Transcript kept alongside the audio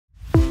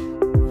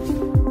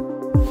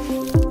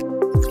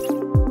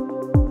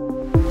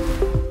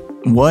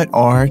What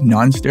are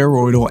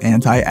nonsteroidal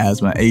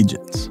anti-asthma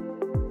agents?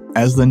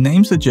 As the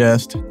name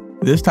suggests,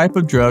 this type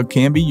of drug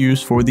can be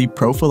used for the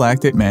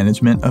prophylactic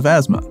management of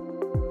asthma.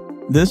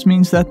 This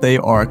means that they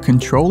are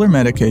controller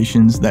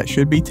medications that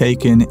should be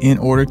taken in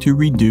order to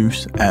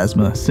reduce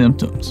asthma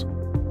symptoms.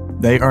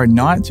 They are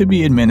not to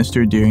be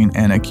administered during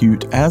an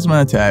acute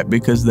asthma attack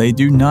because they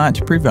do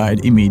not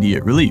provide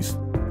immediate relief.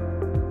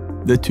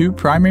 The two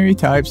primary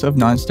types of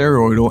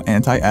nonsteroidal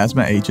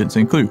anti-asthma agents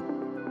include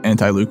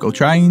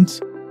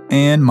Antileukotrienes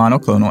and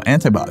monoclonal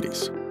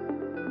antibodies.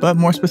 But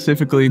more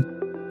specifically,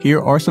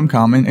 here are some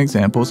common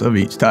examples of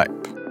each type.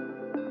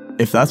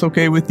 If that's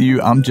okay with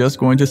you, I'm just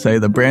going to say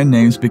the brand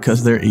names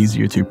because they're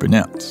easier to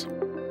pronounce.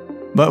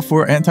 But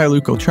for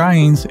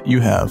Antileukotrienes, you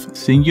have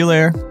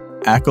Singulair,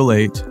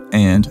 Accolate,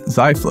 and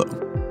Zyflo.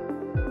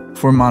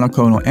 For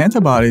monoclonal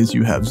antibodies,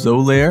 you have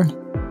Xolair,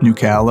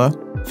 Nucala,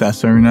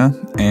 Faserna,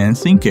 and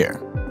Cinqair.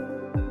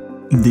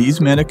 These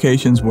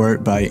medications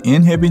work by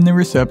inhibiting the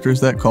receptors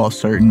that cause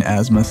certain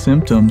asthma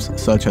symptoms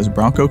such as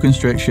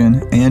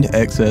bronchoconstriction and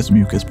excess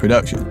mucus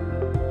production.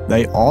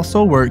 They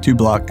also work to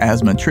block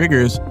asthma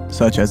triggers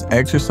such as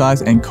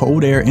exercise and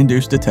cold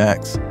air-induced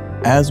attacks,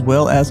 as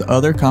well as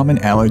other common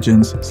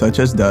allergens such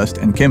as dust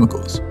and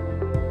chemicals.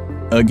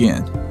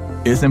 Again,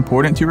 it's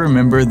important to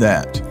remember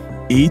that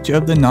each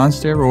of the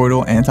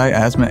nonsteroidal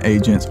anti-asthma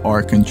agents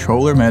are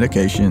controller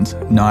medications,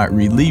 not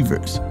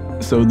relievers,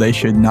 so they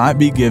should not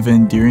be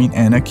given during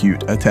an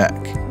acute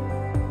attack.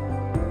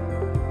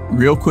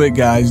 Real quick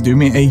guys, do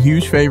me a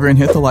huge favor and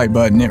hit the like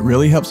button. It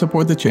really helps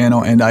support the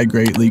channel and I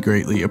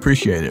greatly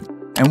appreciate it.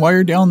 And while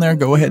you're down there,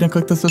 go ahead and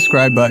click the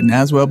subscribe button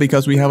as well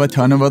because we have a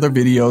ton of other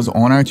videos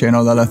on our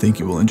channel that I think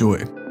you will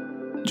enjoy.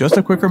 Just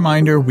a quick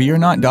reminder, we are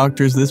not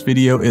doctors. This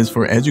video is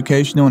for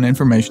educational and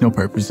informational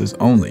purposes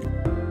only.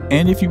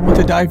 And if you want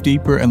to dive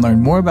deeper and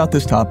learn more about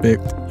this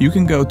topic, you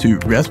can go to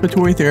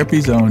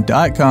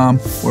respiratorytherapyzone.com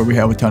where we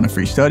have a ton of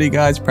free study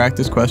guides,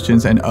 practice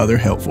questions, and other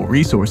helpful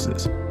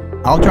resources.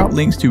 I'll drop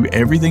links to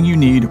everything you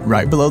need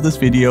right below this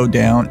video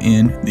down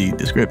in the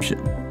description.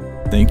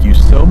 Thank you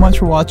so much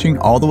for watching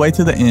all the way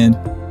to the end.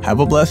 Have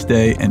a blessed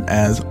day, and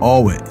as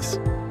always,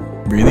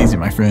 breathe easy,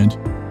 my friend.